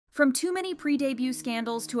From too many pre-debut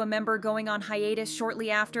scandals to a member going on hiatus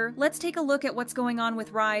shortly after, let's take a look at what's going on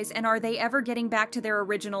with RIIZE and are they ever getting back to their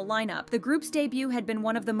original lineup. The group's debut had been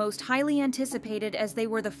one of the most highly anticipated as they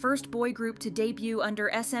were the first boy group to debut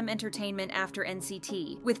under SM Entertainment after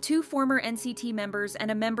NCT. With two former NCT members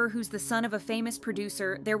and a member who's the son of a famous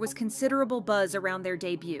producer, there was considerable buzz around their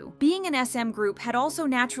debut. Being an SM group had also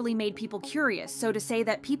naturally made people curious, so to say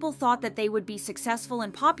that people thought that they would be successful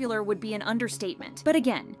and popular would be an understatement. But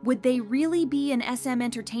again, would they really be an SM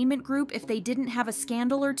Entertainment group if they didn't have a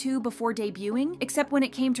scandal or two before debuting? Except when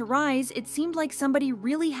it came to RIIZE, it seemed like somebody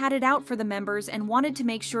really had it out for the members and wanted to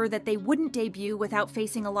make sure that they wouldn't debut without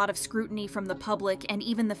facing a lot of scrutiny from the public and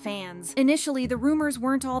even the fans. Initially, the rumors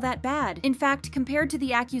weren't all that bad. In fact, compared to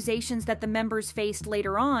the accusations that the members faced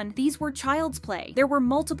later on, these were child's play. There were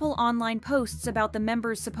multiple online posts about the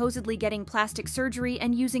members supposedly getting plastic surgery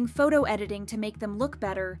and using photo editing to make them look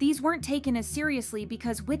better. These weren't taken as seriously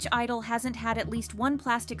because which idol hasn't had at least one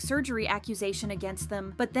plastic surgery accusation against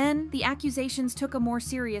them? But then, the accusations took a more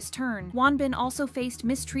serious turn. Wonbin also faced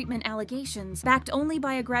mistreatment allegations, backed only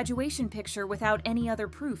by a graduation picture without any other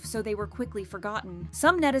proof, so they were quickly forgotten.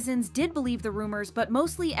 Some netizens did believe the rumors, but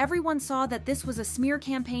mostly everyone saw that this was a smear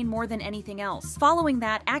campaign more than anything else. Following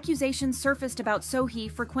that, accusations surfaced about Sohee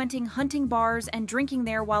frequenting hunting bars and drinking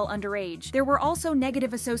there while underage. There were also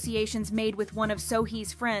negative associations made with one of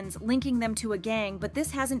Sohee's friends, linking them to a gang, but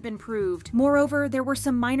this hasn't been proved. Moreover, there were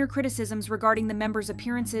some minor criticisms regarding the members'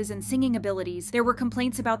 appearances and singing abilities. There were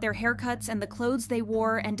complaints about their haircuts and the clothes they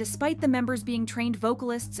wore, and despite the members being trained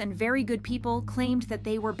vocalists and very good people, claimed that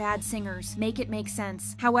they were bad singers. Make it make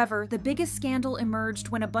sense. However, the biggest scandal emerged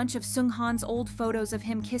when a bunch of Seunghan's old photos of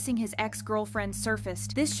him kissing his ex-girlfriend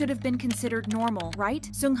surfaced. This should have been considered normal, right?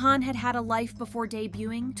 Seunghan had had a life before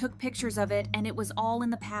debuting, took pictures of it, and it was all in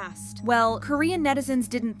the past. Well, Korean netizens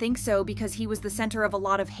didn't think so because he was the center of a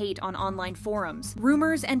lot of hate on online forums.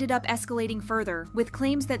 Rumors ended up escalating further, with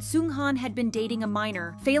claims that Seunghan had been dating a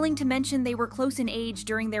minor, failing to mention they were close in age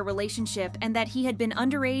during their relationship and that he had been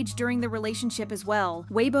underage during the relationship as well.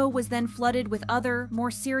 Weibo was then flooded with other,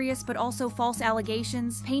 more serious but also false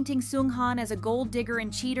allegations, painting Seunghan as a gold digger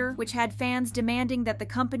and cheater, which had fans demanding that the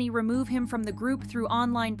company remove him from the group through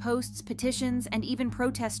online posts, petitions, and even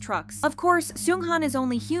protest trucks. Of course, Seunghan is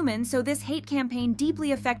only human, so this hate campaign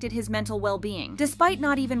deeply affected his mental well-being. Despite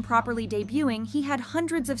not even properly debuting, he had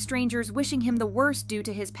hundreds of strangers wishing him the worst due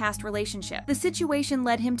to his past relationship. The situation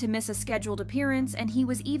led him to miss a scheduled appearance, and he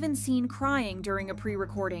was even seen crying during a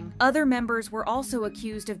pre-recording. Other members were also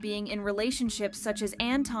accused of being in relationships, such as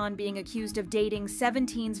Anton being accused of dating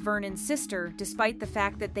 17's Vernon's sister, despite the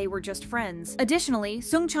fact that they were just friends. Additionally,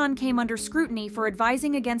 Seungchan came under scrutiny for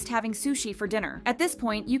advising against having sushi for dinner. At this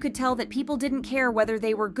point, you could tell that people didn't care whether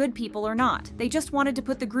they were good people or not. They just wanted to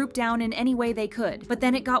put the group down in any way they could. But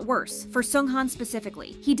then it got worse, for Seunghan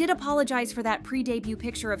specifically. He did apologize for that pre-debut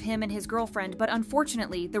picture of him and his girlfriend, but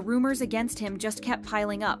unfortunately, the rumors against him just kept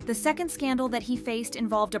piling up. The second scandal that he faced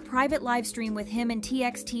involved a private livestream with him and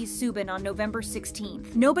TXT's Soobin on November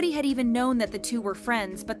 16th. Nobody had even known that the two were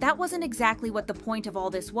friends, but that wasn't exactly what the point of all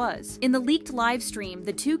this was. In the leaked livestream,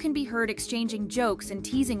 the two can be heard exchanging jokes and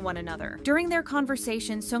teasing one another. During their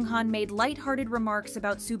conversation, Seunghan made lighthearted remarks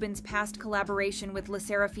about Soobin's past collaboration with LE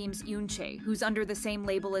SSERAFIM's Yoonchae, who's under the same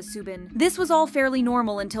label as Soobin. This was all fairly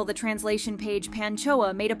normal until the translation page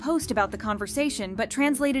Panchoa made a post about the conversation, but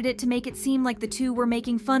translated it to make it seem like the two were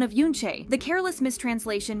making fun of Yoonchae. The careless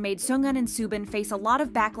mistranslation made Seunghan and Soobin face a lot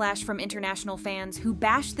of backlash from international fans who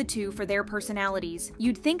bashed the two for their personalities.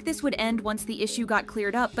 You'd think this would end once the issue got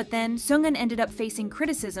cleared up, but then Seunghan ended up facing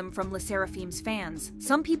criticism from LE SSERAFIM's fans.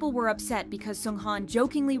 Some people were upset because Seunghan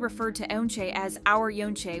jokingly referred to Yoonchae as our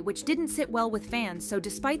Yoonchae, which didn't sit well with fans, so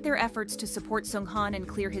despite their efforts to support Seunghan and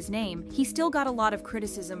clear his name, he still got a lot of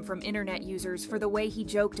criticism from internet users for the way he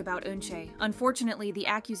joked about Yoonchae. Unfortunately, the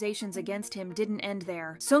accusations against him didn't end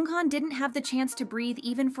there. Seunghan didn't have the chance to breathe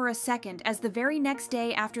even for a second, as the very next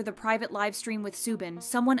day after the private livestream with Soobin,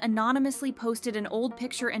 someone anonymously posted an old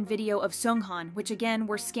picture and video of Seunghan, which again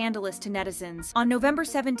were scandalous to netizens. On November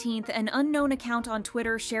 17th, an unknown account on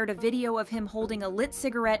Twitter shared a video of him holding a lit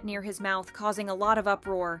cigarette near his mouth, causing a lot of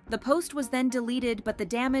uproar. The post was then deleted, but the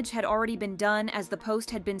damage had already been done as the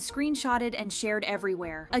post had been screenshotted and shared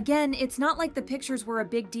everywhere. Again, it's not like the pictures were a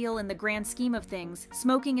big deal in the grand scheme of things.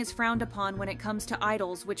 Smoking is frowned upon when it comes to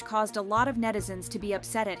idols, which caused a lot of netizens to be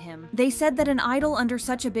upset at him. They said that an idol under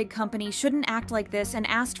such a big company shouldn't act like this and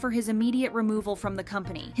asked for his immediate removal from the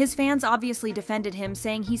company. His fans obviously defended him,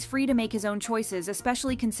 saying he's free to make his own choices,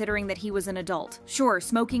 especially considering that he was an adult. Sure,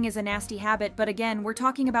 smoking is a nasty habit, but again, we're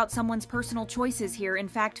talking about someone's personal choices here. In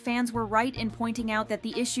fact, fans were right in pointing out that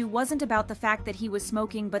the issue wasn't about the fact fact that he was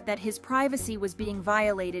smoking, but that his privacy was being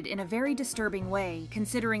violated in a very disturbing way,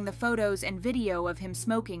 considering the photos and video of him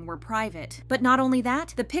smoking were private. But not only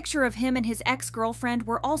that, the picture of him and his ex-girlfriend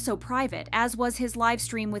were also private, as was his live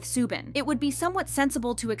stream with Subin. It would be somewhat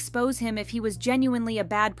sensible to expose him if he was genuinely a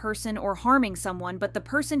bad person or harming someone, but the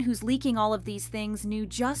person who's leaking all of these things knew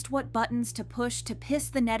just what buttons to push to piss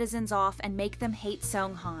the netizens off and make them hate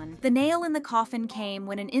Seunghan. The nail in the coffin came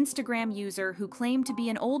when an Instagram user who claimed to be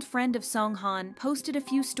an old friend of Seunghan posted a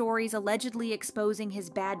few stories allegedly exposing his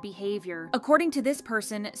bad behavior. According to this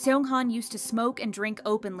person, Seunghan used to smoke and drink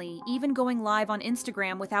openly, even going live on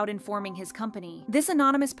Instagram without informing his company. This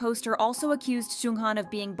anonymous poster also accused Seunghan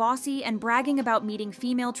of being bossy and bragging about meeting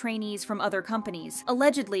female trainees from other companies.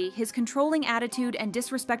 Allegedly, his controlling attitude and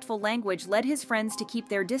disrespectful language led his friends to keep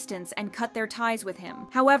their distance and cut their ties with him.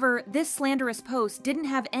 However, this slanderous post didn't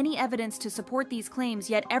have any evidence to support these claims,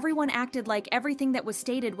 yet everyone acted like everything that was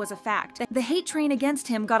stated was a fact. The hate train against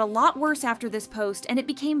him got a lot worse after this post, and it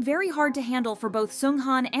became very hard to handle for both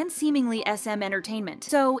Seunghan and seemingly SM Entertainment.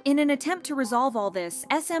 So, in an attempt to resolve all this,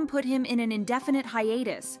 SM put him in an indefinite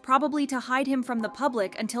hiatus, probably to hide him from the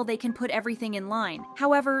public until they can put everything in line.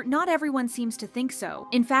 However, not everyone seems to think so.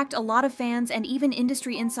 In fact, a lot of fans and even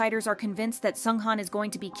industry insiders are convinced that Seunghan is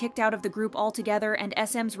going to be kicked out of the group altogether, and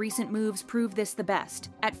SM's recent moves prove this the best.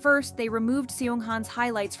 At first, they removed Seunghan's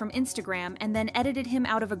highlights from Instagram and then edited him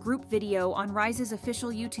out of a group video on RIIZE's official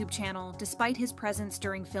YouTube channel, despite his presence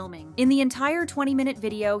during filming. In the entire 20-minute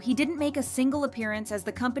video, he didn't make a single appearance, as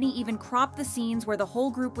the company even cropped the scenes where the whole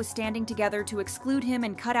group was standing together to exclude him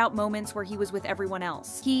and cut out moments where he was with everyone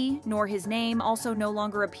else. He, nor his name, also no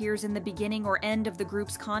longer appears in the beginning or end of the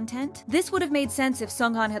group's content. This would have made sense if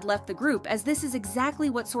Seunghan had left the group, as this is exactly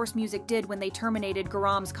what Source Music did when they terminated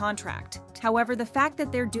Garam's contract. However, the fact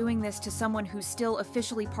that they're doing this to someone who's still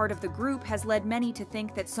officially part of the group has led many to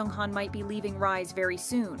think that Seunghan might be leaving RIIZE very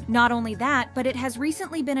soon. Not only that, but it has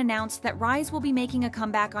recently been announced that RIIZE will be making a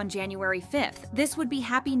comeback on January 5th. This would be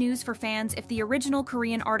happy news for fans if the original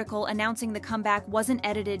Korean article announcing the comeback wasn't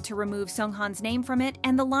edited to remove Seunghan's name from it,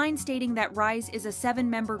 and the line stating that RIIZE is a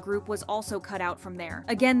 7-member group was also cut out from there.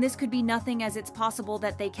 Again, this could be nothing, as it's possible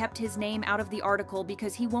that they kept his name out of the article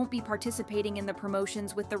because he won't be participating in the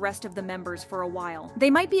promotions with the rest of the members for a while. They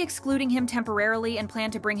might be excluding him temporarily and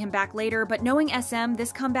plan to bring him back later, but knowing SM,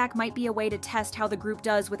 this comeback might be a way to test how the group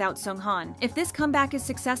does without Seunghan. If this comeback is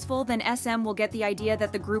successful, then SM will get the idea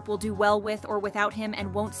that the group will do well with or without him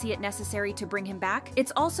and won't see it necessary to bring him back.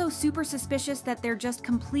 It's also super suspicious that they're just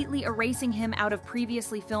completely erasing him out of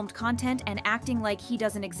previously filmed content and acting like he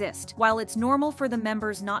doesn't exist. While it's normal for the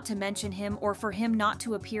members not to mention him or for him not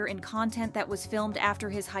to appear in content that was filmed after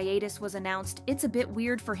his hiatus was announced, it's a bit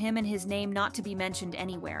weird for him and his name not to be mentioned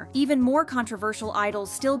anywhere. Even more controversial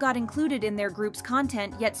idols still got included in their group's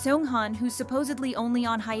content, yet Seunghan, who's supposedly only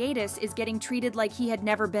on hiatus, is getting treated like he had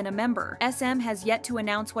never been a member. SM has yet to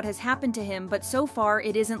announce what has happened to him, but so far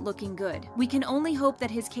it isn't looking good. We can only hope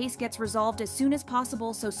that his case gets resolved as soon as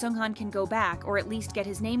possible so Seunghan can go back, or at least get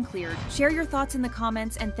his name cleared. Share your thoughts in the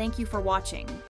comments, and thank you for watching.